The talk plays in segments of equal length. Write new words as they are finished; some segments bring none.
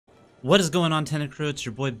What is going on, Tenant Crew? It's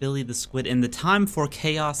your boy Billy the Squid, and the time for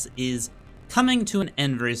Chaos is coming to an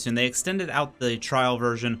end very soon. They extended out the trial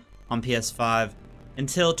version on PS5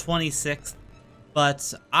 until 26th,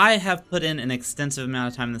 but I have put in an extensive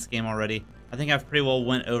amount of time in this game already. I think I've pretty well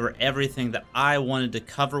went over everything that I wanted to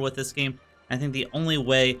cover with this game. I think the only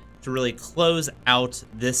way to really close out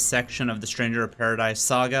this section of the Stranger of Paradise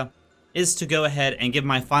saga is to go ahead and give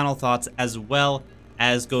my final thoughts as well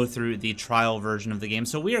as go through the trial version of the game.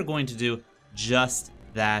 So we are going to do just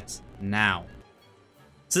that now.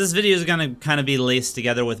 So this video is going to kind of be laced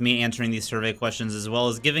together with me answering these survey questions as well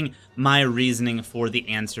as giving my reasoning for the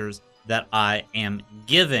answers that I am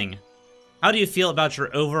giving. How do you feel about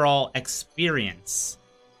your overall experience?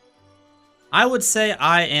 I would say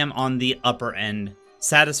I am on the upper end.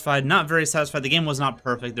 Satisfied, not very satisfied. The game was not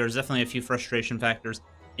perfect. There's definitely a few frustration factors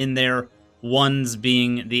in there. Ones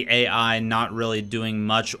being the AI not really doing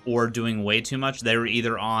much or doing way too much. They were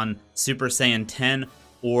either on Super Saiyan 10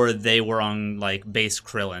 or they were on like base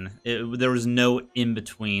Krillin. There was no in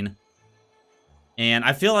between. And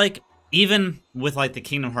I feel like even with like the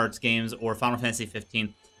Kingdom Hearts games or Final Fantasy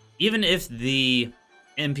 15, even if the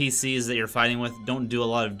NPCs that you're fighting with don't do a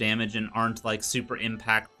lot of damage and aren't like super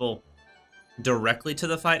impactful directly to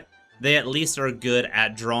the fight, they at least are good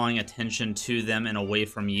at drawing attention to them and away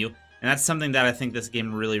from you. And that's something that I think this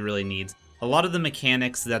game really needs. A lot of the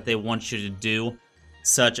mechanics that they want you to do,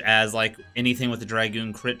 such as like anything with the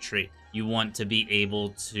Dragoon crit tree, you want to be able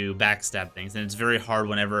to backstab things. And it's very hard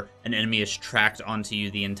whenever an enemy is tracked onto you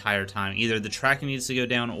the entire time. Either the tracking needs to go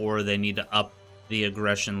down or they need to up the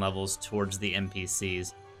aggression levels towards the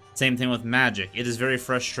NPCs. Same thing with magic. It is very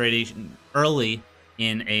frustrating early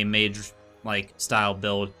in a mage like style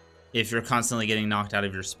build if you're constantly getting knocked out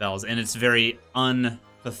of your spells. And it's very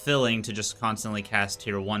unfulfilling to just constantly cast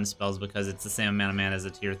tier 1 spells because it's the same amount of mana as a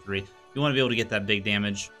tier 3. You want to be able to get that big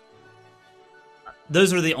damage.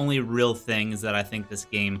 Those are the only real things that I think this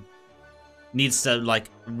game needs to like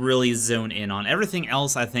really zone in on. Everything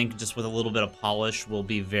else, I think, just with a little bit of polish will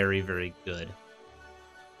be very good.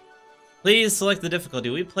 Please select the difficulty.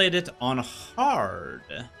 We played it on hard.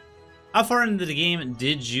 How far into the game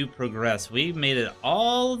did you progress? We made it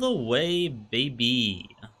all the way,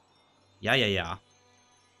 baby. Yeah.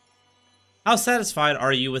 How satisfied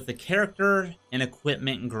are you with the character and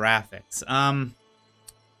equipment and graphics?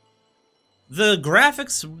 The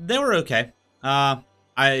graphics, they were okay.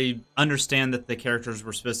 I understand that the characters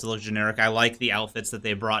were supposed to look generic. I like the outfits that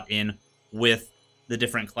they brought in with the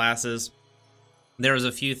different classes. There was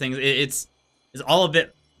a few things. It's all a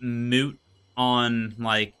bit moot on,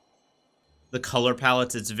 like, the color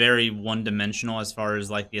palettes. It's very one-dimensional as far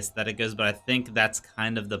as, like, the aesthetic goes, but I think that's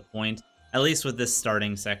kind of the point, at least with this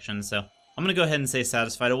starting section, so I'm going to go ahead and say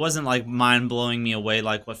satisfied. It wasn't, like, mind-blowing me away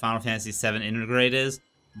like what Final Fantasy VII Integrate is,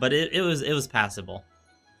 but it was passable.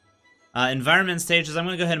 Environment stages, I'm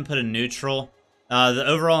going to go ahead and put a neutral. The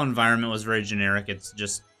overall environment was very generic. It's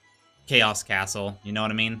just Chaos Castle, you know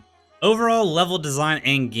what I mean? Overall level design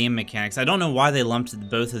and game mechanics. I don't know why they lumped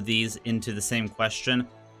both of these into the same question.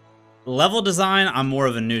 Level design, I'm more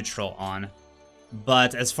of a neutral on.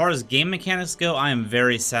 But as far as game mechanics go, I am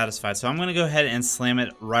very satisfied. So I'm going to go ahead and slam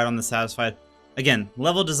it right on the satisfied. Again,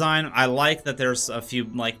 level design, I like that there's a few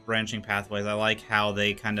like branching pathways. I like how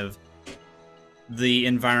they kind of, the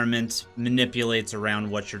environment manipulates around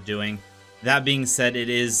what you're doing. That being said, it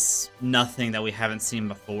is nothing that we haven't seen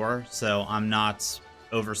before, so I'm not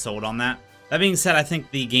oversold on that. That being said, I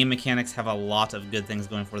think the game mechanics have a lot of good things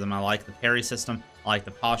going for them. I like the parry system. I like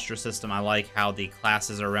the posture system. I like how the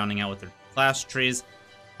classes are rounding out with their class trees.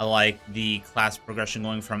 I like the class progression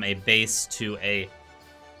going from a base to a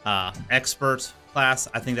expert class.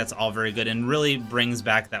 I think that's all very good and really brings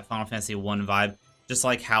back that Final Fantasy 1 vibe, just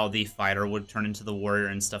like how the fighter would turn into the warrior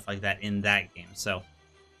and stuff like that in that game. So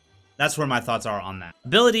that's where my thoughts are on that.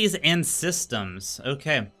 Abilities and systems.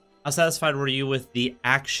 Okay. How satisfied were you with the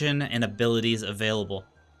action and abilities available?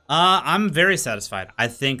 I'm very satisfied. I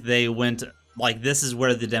think they went, like, this is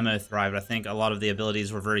where the demo thrived. I think a lot of the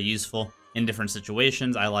abilities were very useful in different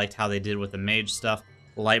situations. I liked how they did with the mage stuff.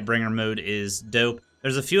 Lightbringer mode is dope.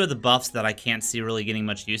 There's a few of the buffs that I can't see really getting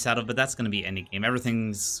much use out of, but that's going to be any game.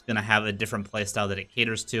 Everything's going to have a different playstyle that it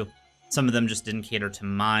caters to. Some of them just didn't cater to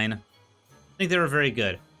mine. I think they were very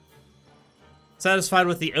good. Satisfied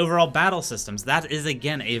with the overall battle systems. That is,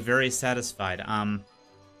 again, a very satisfied.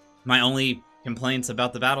 My only complaints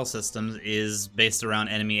about the battle systems is based around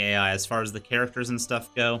enemy AI. As far as the characters and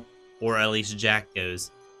stuff go, or at least Jack goes,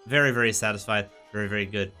 very satisfied. Very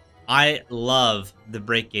good. I love the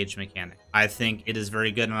break gauge mechanic. I think it is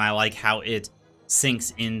very good, and I like how it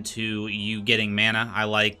sinks into you getting mana. I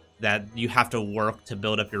like that you have to work to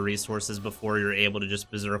build up your resources before you're able to just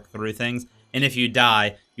berserk through things. And if you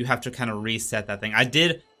die, you have to kind of reset that thing. I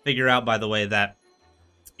did figure out, by the way, that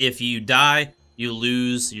if you die, you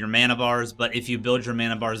lose your mana bars, but if you build your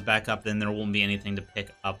mana bars back up, then there won't be anything to pick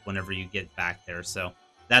up whenever you get back there. So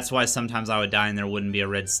that's why sometimes I would die and there wouldn't be a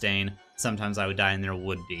red stain. Sometimes I would die and there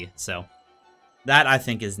would be. So that, I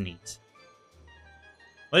think, is neat.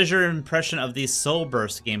 What is your impression of the Soul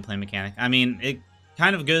Burst gameplay mechanic? I mean, it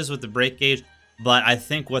kind of goes with the break gauge, but I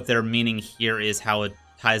think what they're meaning here is how it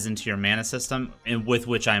ties into your mana system, and with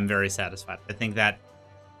which I'm very satisfied. I think that,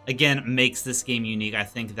 again, makes this game unique. I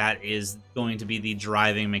think that is going to be the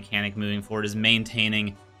driving mechanic moving forward, is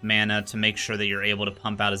maintaining mana to make sure that you're able to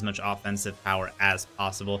pump out as much offensive power as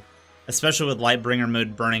possible. Especially with Lightbringer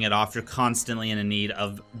mode burning it off, you're constantly in a need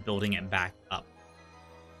of building it back up.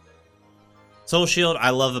 Soul Shield,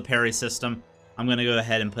 I love the parry system. I'm going to go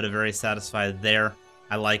ahead and put a very satisfied there.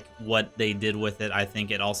 I like what they did with it. I think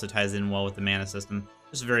it also ties in well with the mana system.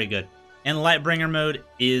 Just very good. And Lightbringer mode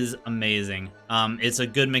is amazing. It's a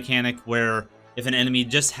good mechanic where if an enemy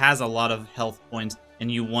just has a lot of health points and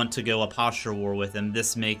you want to go a posture war with them,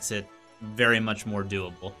 this makes it very much more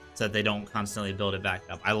doable so that they don't constantly build it back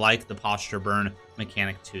up. I like the posture burn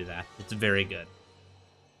mechanic to that. It's very good.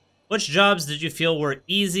 Which jobs did you feel were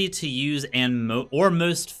easy to use and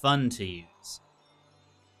most fun to use?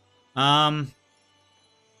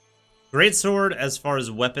 Greatsword, as far as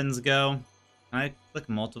weapons go. Can I click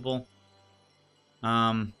multiple?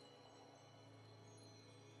 So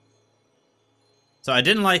I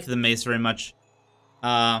didn't like the mace very much.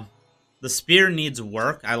 The spear needs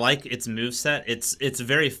work. I like its moveset. It's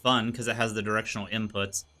very fun because it has the directional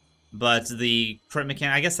inputs. But the crit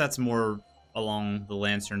mechanic, I guess that's more along the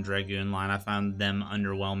Lancer and Dragoon line. I found them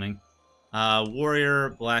underwhelming. Warrior,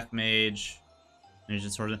 Black Mage,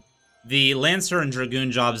 Swordsman. The Lancer and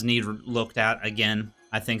Dragoon jobs need looked at again.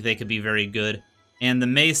 I think they could be very good. And the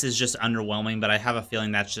Mace is just underwhelming, but I have a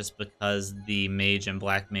feeling that's just because the Mage and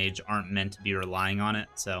Black Mage aren't meant to be relying on it,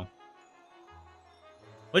 so.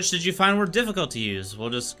 Which did you find were difficult to use? We'll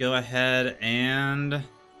just go ahead and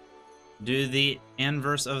do the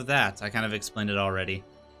inverse of that. I kind of explained it already.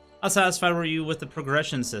 How satisfied were you with the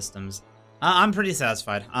progression systems? I'm pretty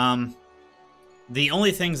satisfied. The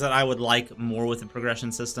only things that I would like more with the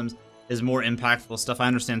progression systems is more impactful stuff. I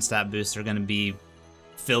understand stat boosts are going to be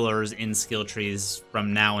fillers in skill trees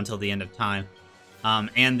from now until the end of time.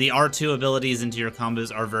 And the R2 abilities into your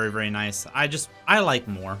combos are very, very nice. I like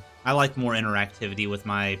more. I like more interactivity with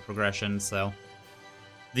my progression, so.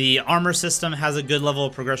 The armor system has a good level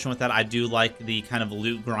of progression with that. I do like the kind of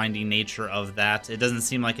loot grindy nature of that. It doesn't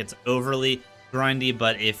seem like it's overly grindy,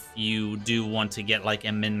 but if you do want to get like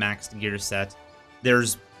a min-maxed gear set,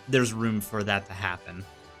 there's room for that to happen.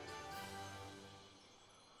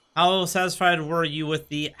 How satisfied were you with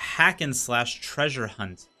the hack and slash treasure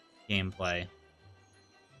hunt gameplay?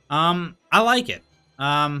 I like it.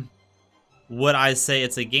 Would I say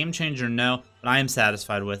it's a game changer? No, but I am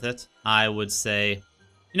satisfied with it. I would say,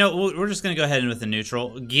 you know, we're just going to go ahead and with the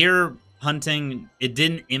neutral. Gear hunting, it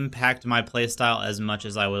didn't impact my playstyle as much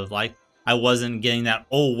as I would have liked. I wasn't getting that,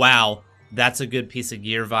 oh wow, that's a good piece of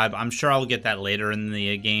gear vibe. I'm sure I'll get that later in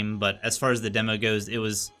the game, but as far as the demo goes, it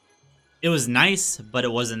was nice, but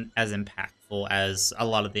it wasn't as impactful as a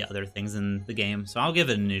lot of the other things in the game. So I'll give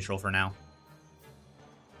it a neutral for now.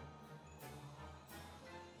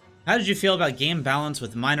 How did you feel about game balance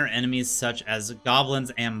with minor enemies such as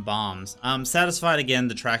goblins and bombs? Satisfied again,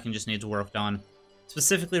 the tracking just needs worked on.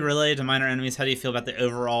 Specifically related to minor enemies, how do you feel about the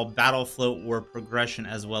overall battle flow or progression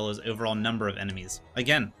as well as overall number of enemies?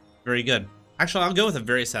 Again, very good. Actually, I'll go with a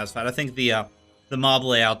very satisfied. I think the mob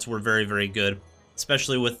layouts were very, very good,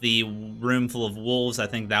 especially with the room full of wolves. I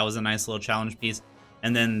think that was a nice little challenge piece.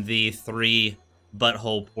 And then the 3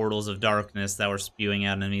 butthole portals of darkness that were spewing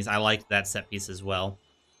out enemies. I liked that set piece as well.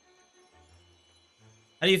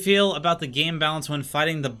 How do you feel about the game balance when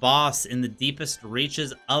fighting the boss in the deepest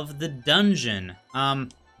reaches of the dungeon?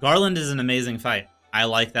 Garland is an amazing fight. I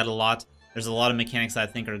like that a lot. There's a lot of mechanics I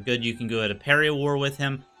think are good. You can go at a parry war with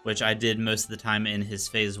him, which I did most of the time in his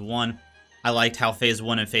Phase 1. I liked how Phase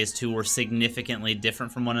 1 and Phase 2 were significantly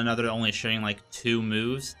different from one another, only sharing like 2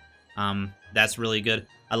 moves. That's really good.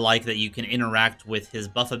 I like that you can interact with his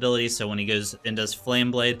buff abilities, so when he goes and does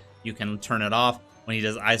Flame Blade, you can turn it off. When he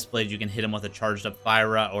does Ice Blade, you can hit him with a charged up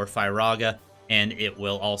Fyra or Fyraga, and it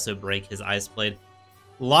will also break his Ice Blade.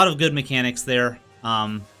 A lot of good mechanics there.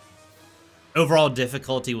 Overall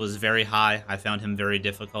difficulty was very high. I found him very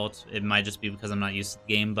difficult. It might just be because I'm not used to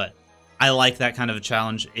the game, but I like that kind of a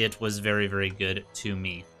challenge. It was very, very good to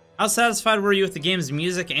me. How satisfied were you with the game's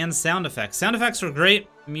music and sound effects? Sound effects were great.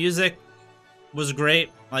 Music was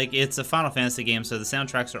great. Like, it's a Final Fantasy game, so the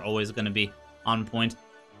soundtracks are always going to be on point.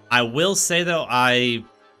 I will say, though,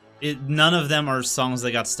 none of them are songs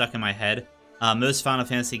that got stuck in my head. Most Final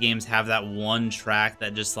Fantasy games have that one track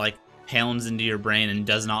that just, like, pounds into your brain and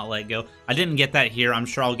does not let go. I didn't get that here. I'm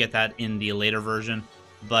sure I'll get that in the later version.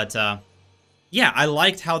 But, yeah, I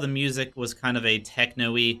liked how the music was kind of a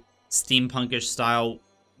techno-y, steampunkish style,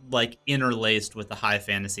 like, interlaced with the high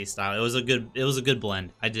fantasy style. It was a good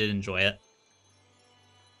blend. I did enjoy it.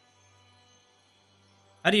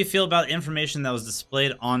 How do you feel about information that was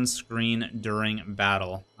displayed on screen during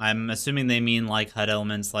battle? I'm assuming they mean like HUD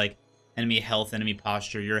elements like enemy health, enemy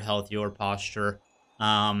posture, your health, your posture,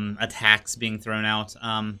 attacks being thrown out.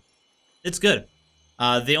 It's good.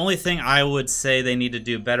 The only thing I would say they need to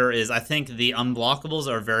do better is I think the unblockables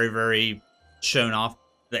are very, very shown off.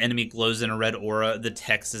 The enemy glows in a red aura. The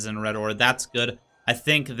text is in a red aura. That's good. I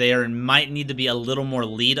think there might need to be a little more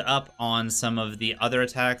lead up on some of the other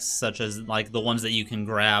attacks, such as like the ones that you can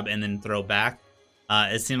grab and then throw back.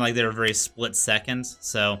 It seemed like they were very split seconds,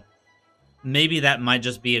 so maybe that might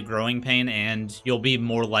just be a growing pain, and you'll be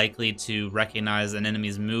more likely to recognize an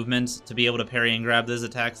enemy's movement to be able to parry and grab those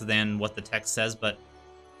attacks than what the text says, but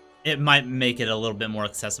it might make it a little bit more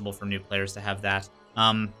accessible for new players to have that.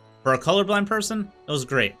 For a colorblind person, it was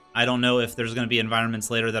great. I don't know if there's going to be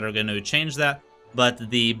environments later that are going to change that, but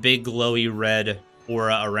the big glowy red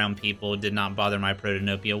aura around people did not bother my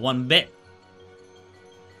Protonopia one bit.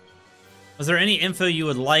 Was there any info you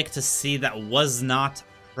would like to see that was not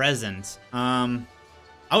present? I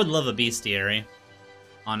would love a bestiary,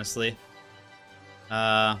 honestly.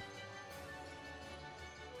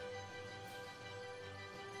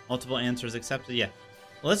 Multiple answers accepted, yeah.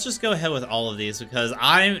 Let's just go ahead with all of these because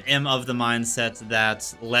I am of the mindset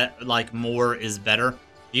that more is better.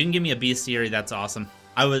 If you can give me a bestiary, that's awesome.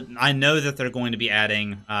 I know that they're going to be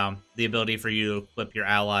adding the ability for you to equip your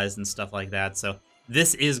allies and stuff like that. So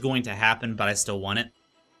this is going to happen, but I still want it.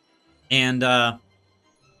 And oh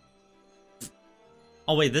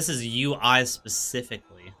wait, this is UI specifically.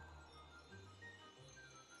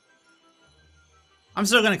 I'm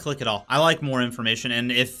still going to click it all. I like more information,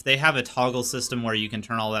 and if they have a toggle system where you can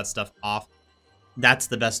turn all that stuff off, that's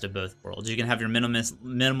the best of both worlds. You can have your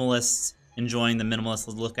minimalists enjoying the minimalist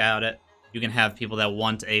look at it. You can have people that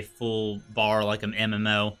want a full bar like an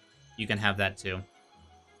MMO. You can have that too.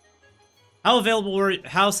 How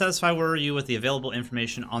satisfied were you with the available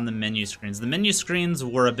information on the menu screens? The menu screens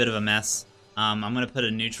were a bit of a mess. I'm going to put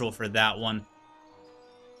a neutral for that one.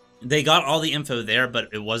 They got all the info there, but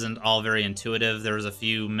it wasn't all very intuitive. There was a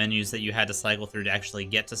few menus that you had to cycle through to actually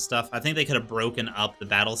get to stuff. I think they could have broken up the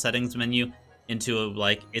battle settings menu into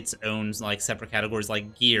like its own like separate categories,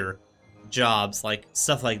 like gear, jobs, like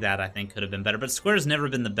stuff like that. I think could have been better. But Square's never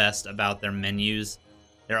been the best about their menus.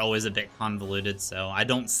 They're always a bit convoluted, so I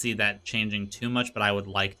don't see that changing too much, but I would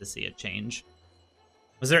like to see it change.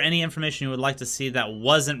 Was there any information you would like to see that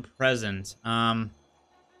wasn't present?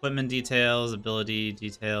 Equipment details, ability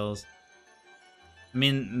details. I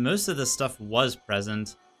mean, most of the stuff was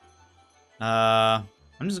present. I'm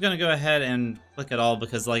just gonna go ahead and click it all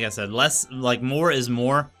because, like I said, more is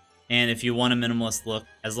more. And if you want a minimalist look,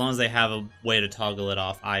 as long as they have a way to toggle it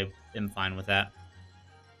off, I am fine with that.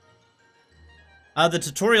 The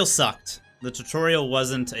tutorial sucked. The tutorial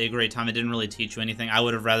wasn't a great time. It didn't really teach you anything. I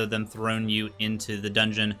would have rather them thrown you into the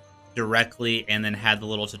dungeon directly and then had the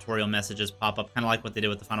little tutorial messages pop up, kind of like what they did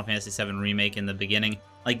with the Final Fantasy VII Remake in the beginning.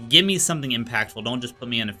 Like, give me something impactful. Don't just put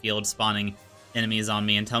me in a field spawning enemies on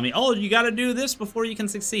me and tell me, oh, you gotta do this before you can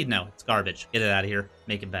succeed. No, it's garbage. Get it out of here.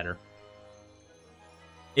 Make it better.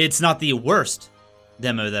 It's not the worst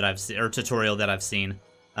demo that I've seen, or tutorial that I've seen.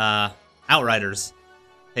 Outriders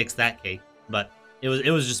takes that cake, but it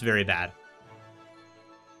was just very bad.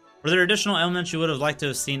 Were there additional elements you would have liked to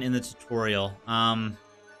have seen in the tutorial?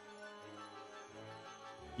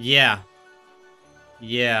 Yeah,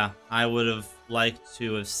 I would have liked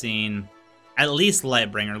to have seen at least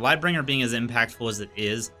Lightbringer. Lightbringer being as impactful as it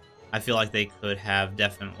is, I feel like they could have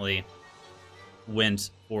definitely went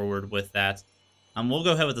forward with that. We'll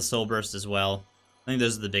go ahead with the Soul Burst as well. I think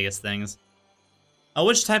those are the biggest things.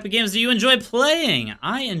 Which type of games do you enjoy playing?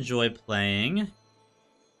 I enjoy playing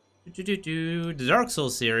the Dark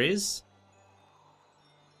Souls series.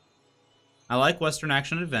 I like Western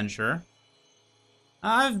Action Adventure.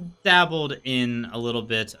 I've dabbled in a little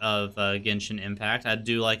bit of Genshin Impact. I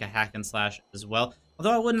do like a hack and slash as well.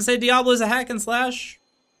 Although I wouldn't say Diablo is a hack and slash.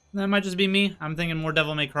 That might just be me. I'm thinking more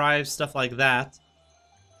Devil May Cry, stuff like that.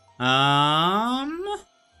 And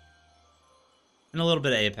a little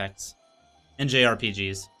bit of Apex. And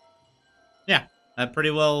JRPGs. Yeah, that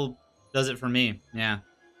pretty well does it for me. Yeah.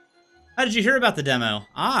 How did you hear about the demo?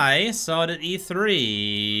 I saw it at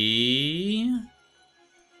E3.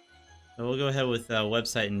 So we'll go ahead with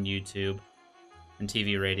website and YouTube and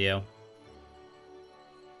TV radio.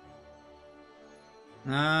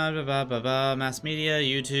 Mass media,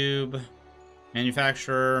 YouTube,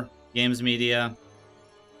 manufacturer, games media.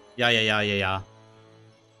 Yeah.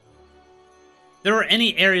 There were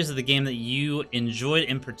any areas of the game that you enjoyed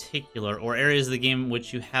in particular, or areas of the game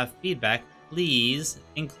which you have feedback, please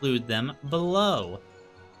include them below.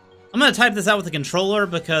 I'm going to type this out with the controller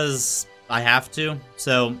because I have to.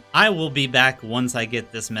 So I will be back once I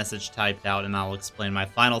get this message typed out, and I'll explain my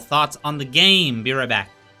final thoughts on the game. Be right back.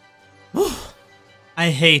 Whew. I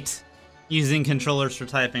hate using controllers for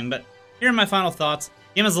typing, but here are my final thoughts.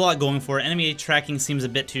 Game has a lot going for it. Enemy tracking seems a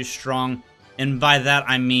bit too strong, and by that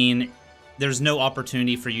I mean there's no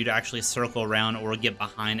opportunity for you to actually circle around or get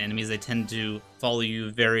behind enemies. They tend to follow you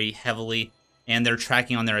very heavily, and their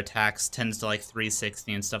tracking on their attacks tends to like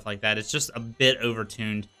 360 and stuff like that. It's just a bit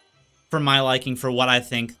overtuned for my liking, for what I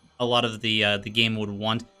think a lot of the game would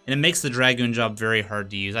want, and it makes the Dragoon job very hard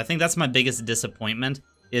to use. I think that's my biggest disappointment,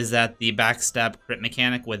 is that the backstab crit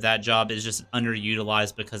mechanic with that job is just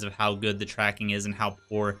underutilized because of how good the tracking is and how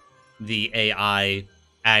poor the AI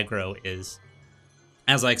aggro is.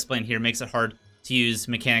 As I explained here, makes it hard to use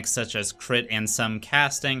mechanics such as crit and some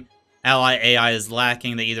casting. Ally AI is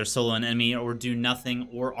lacking. They either solo an enemy or do nothing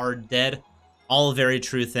or are dead. All very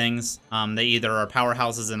true things. They either are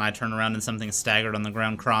powerhouses and I turn around and something's staggered on the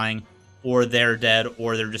ground crying, or they're dead,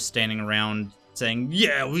 or they're just standing around saying,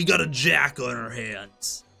 yeah, we got a jack on our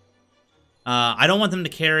hands. I don't want them to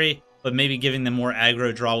carry, but maybe giving them more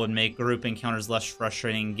aggro draw would make group encounters less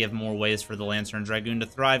frustrating and give more ways for the Lancer and Dragoon to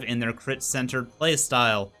thrive in their crit-centered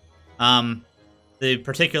playstyle. The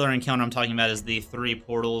particular encounter I'm talking about is the 3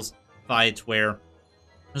 portals fight, where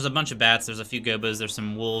there's a bunch of bats, there's a few gobos, there's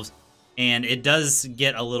some wolves, and it does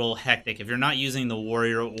get a little hectic. If you're not using the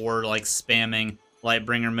warrior or like spamming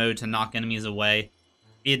Lightbringer mode to knock enemies away,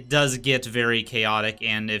 it does get very chaotic,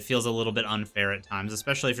 and it feels a little bit unfair at times,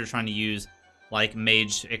 especially if you're trying to use like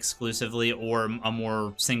mage exclusively or a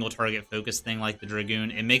more single target focused thing like the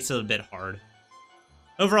Dragoon. It makes it a bit hard.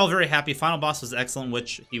 Overall, very happy. Final boss was excellent,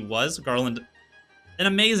 which he was. Garland, an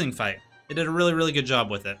amazing fight. They did a really, really good job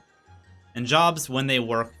with it. And jobs, when they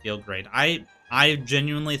work, feel great. I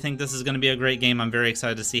genuinely think this is going to be a great game. I'm very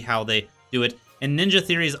excited to see how they do it. And Ninja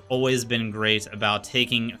Theory's always been great about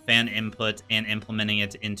taking fan input and implementing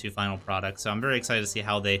it into final products. So I'm very excited to see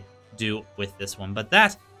how they do with this one. But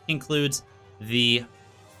that concludes the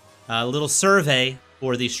little survey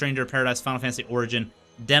for the Stranger of Paradise Final Fantasy Origin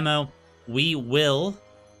demo. We will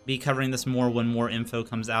be covering this more when more info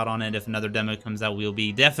comes out on it. If another demo comes out, we'll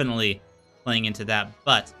be definitely playing into that.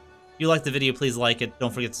 But if you like the video, please like it.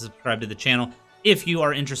 Don't forget to subscribe to the channel. If you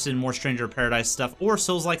are interested in more Stranger of Paradise stuff or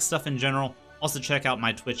Souls-like stuff in general, also check out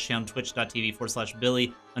my Twitch channel,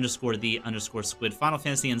 twitch.tv/Billy_the_Skwid. Final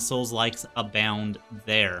Fantasy and Souls likes abound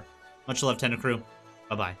there. Much love, Tender Crew.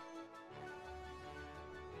 Bye-bye.